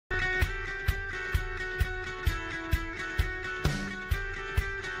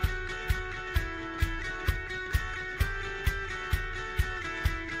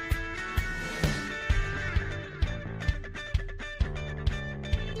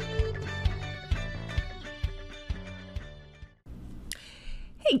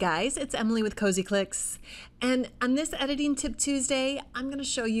Hey guys, it's Emily with Cozy Clicks, and on this Editing Tip Tuesday, I'm going to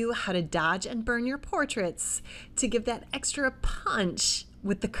show you how to dodge and burn your portraits to give that extra punch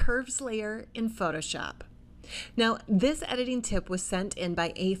with the curves layer in Photoshop. Now, this editing tip was sent in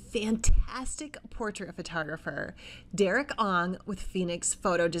by a fantastic portrait photographer, Derek Ong with Phoenix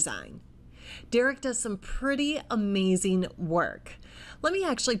Photo Design. Derek does some pretty amazing work. Let me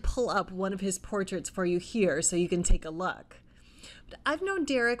actually pull up one of his portraits for you here so you can take a look. I've known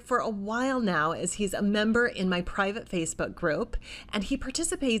Derek for a while now, as he's a member in my private Facebook group, and he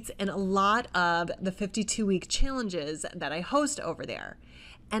participates in a lot of the 52-week challenges that I host over there.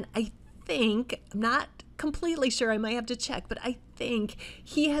 And I think, I'm not completely sure, I might have to check, but I think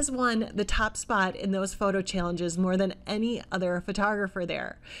he has won the top spot in those photo challenges more than any other photographer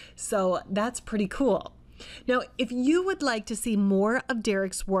there. So that's pretty cool. Now, if you would like to see more of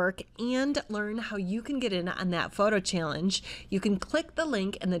Derek's work and learn how you can get in on that photo challenge, you can click the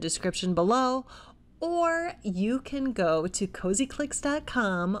link in the description below, or you can go to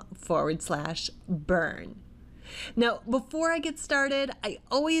cozyclicks.com/burn. Now, before I get started, I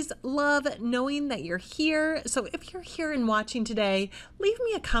always love knowing that you're here. So if you're here and watching today, leave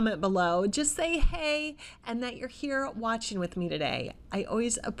me a comment below. Just say hey and that you're here watching with me today. I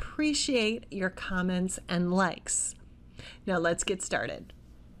always appreciate your comments and likes. Now let's get started.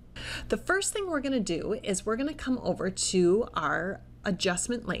 The first thing we're going to do is we're going to come over to our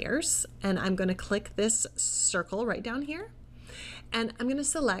adjustment layers, and I'm going to click this circle right down here, and I'm going to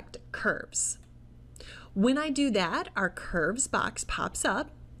select curves. When I do that, our curves box pops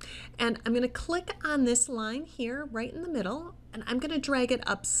up, and I'm going to click on this line here right in the middle, and I'm going to drag it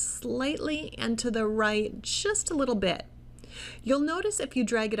up slightly and to the right just a little bit. You'll notice if you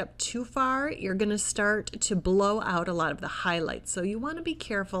drag it up too far, you're going to start to blow out a lot of the highlights. So you want to be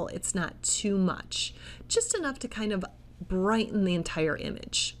careful it's not too much, just enough to kind of brighten the entire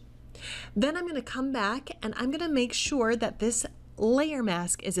image. Then I'm going to come back and I'm going to make sure that this layer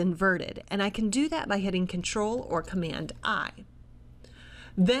mask is inverted, and I can do that by hitting Control or Command I.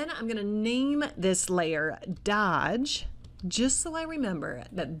 Then I'm going to name this layer Dodge, just so I remember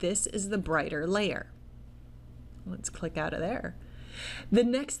that this is the brighter layer. Let's click out of there. The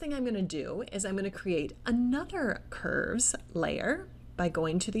next thing I'm going to do is I'm going to create another curves layer by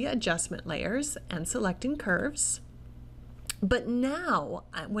going to the adjustment layers and selecting curves. But now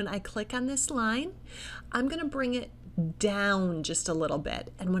when I click on this line, I'm going to bring it down just a little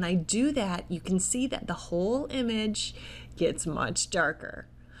bit, and when I do that, you can see that the whole image gets much darker.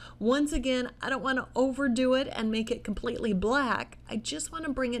 Once again, I don't want to overdo it and make it completely black. I just want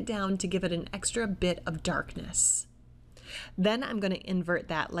to bring it down to give it an extra bit of darkness. Then I'm going to invert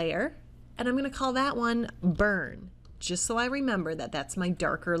that layer, and I'm going to call that one Burn, just so I remember that that's my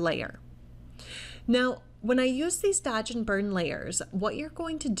darker layer. Now, when I use these dodge and burn layers, what you're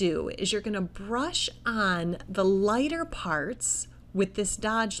going to do is you're going to brush on the lighter parts with this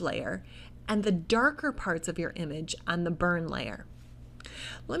dodge layer and the darker parts of your image on the burn layer.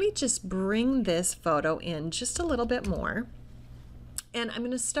 Let me just bring this photo in just a little bit more. And I'm going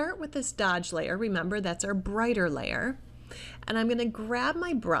to start with this dodge layer. Remember, that's our brighter layer. And I'm going to grab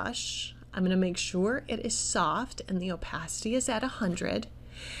my brush. I'm going to make sure it is soft and the opacity is at 100.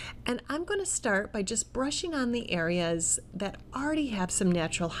 And I'm going to start by just brushing on the areas that already have some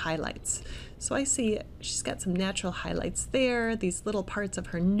natural highlights. So I see she's got some natural highlights there, these little parts of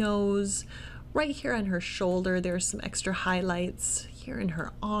her nose. Right here on her shoulder, there's some extra highlights. Here in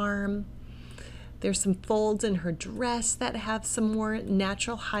her arm, there's some folds in her dress that have some more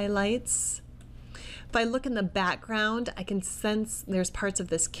natural highlights. If I look in the background, I can sense there's parts of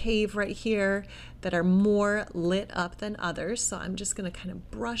this cave right here that are more lit up than others. So I'm just going to kind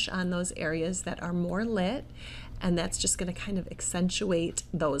of brush on those areas that are more lit, and that's just going to kind of accentuate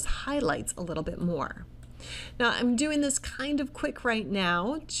those highlights a little bit more. Now, I'm doing this kind of quick right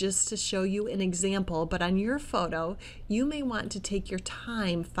now just to show you an example, but on your photo, you may want to take your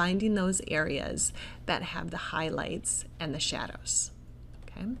time finding those areas that have the highlights and the shadows.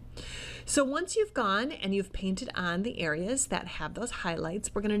 Okay. So once you've gone and you've painted on the areas that have those highlights,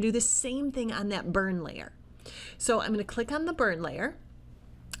 we're going to do the same thing on that burn layer. So I'm going to click on the burn layer,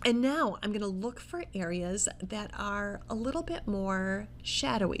 and now I'm going to look for areas that are a little bit more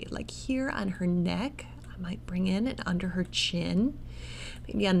shadowy, like here on her neck. I might bring in and under her chin,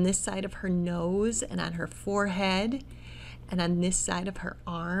 maybe on this side of her nose and on her forehead, and on this side of her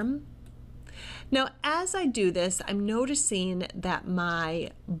arm. Now, as I do this, I'm noticing that my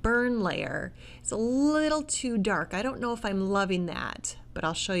burn layer is a little too dark. I don't know if I'm loving that, but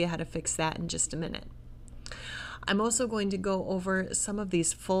I'll show you how to fix that in just a minute. I'm also going to go over some of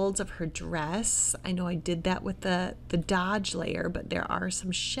these folds of her dress. I know I did that with the dodge layer, but there are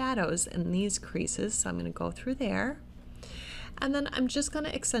some shadows in these creases, so I'm going to go through there. And then I'm just going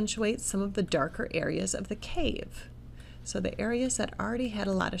to accentuate some of the darker areas of the cave. So the areas that already had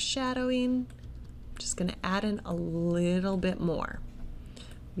a lot of shadowing, I'm just going to add in a little bit more.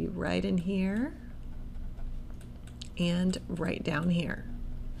 Be right in here and right down here.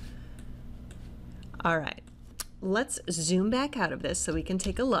 All right, let's zoom back out of this so we can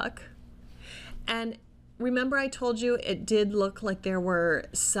take a look. And remember, I told you it did look like there were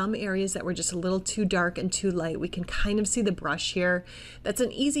some areas that were just a little too dark and too light. We can kind of see the brush here. That's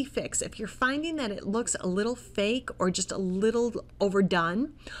an easy fix. If you're finding that it looks a little fake or just a little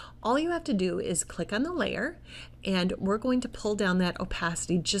overdone, all you have to do is click on the layer, and we're going to pull down that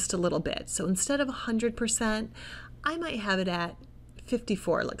opacity just a little bit. So instead of 100%, I might have it at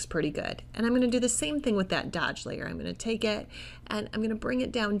 54. Looks pretty good. And I'm going to do the same thing with that dodge layer. I'm going to take it and I'm going to bring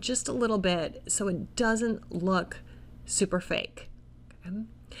it down just a little bit so it doesn't look super fake. Okay.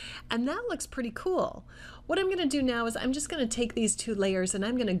 And that looks pretty cool. What I'm going to do now is I'm just going to take these two layers and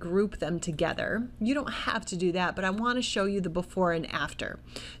I'm going to group them together. You don't have to do that, but I want to show you the before and after.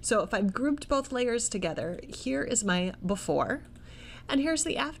 So if I've grouped both layers together, here is my before. And here's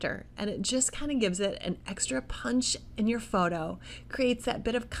the after, and it just kind of gives it an extra punch in your photo, creates that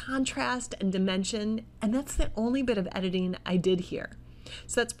bit of contrast and dimension, and that's the only bit of editing I did here.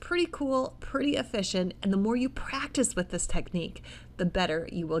 So that's pretty cool, pretty efficient, and the more you practice with this technique, the better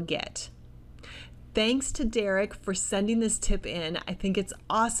you will get. Thanks to Derek for sending this tip in. I think it's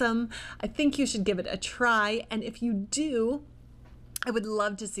awesome. I think you should give it a try, and if you do, I would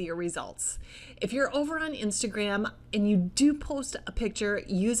love to see your results. If you're over on Instagram and you do post a picture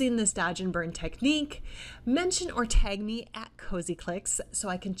using this dodge and burn technique, mention or tag me at Cozy Clicks so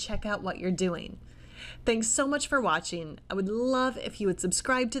I can check out what you're doing. Thanks so much for watching. I would love if you would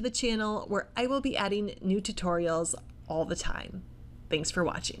subscribe to the channel where I will be adding new tutorials all the time. Thanks for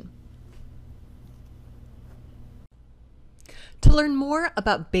watching. To learn more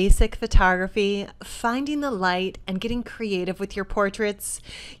about basic photography, finding the light, and getting creative with your portraits,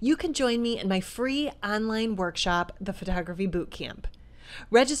 you can join me in my free online workshop, The Photography Bootcamp.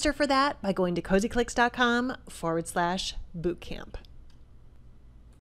 Register for that by going to cozyclicks.com/bootcamp.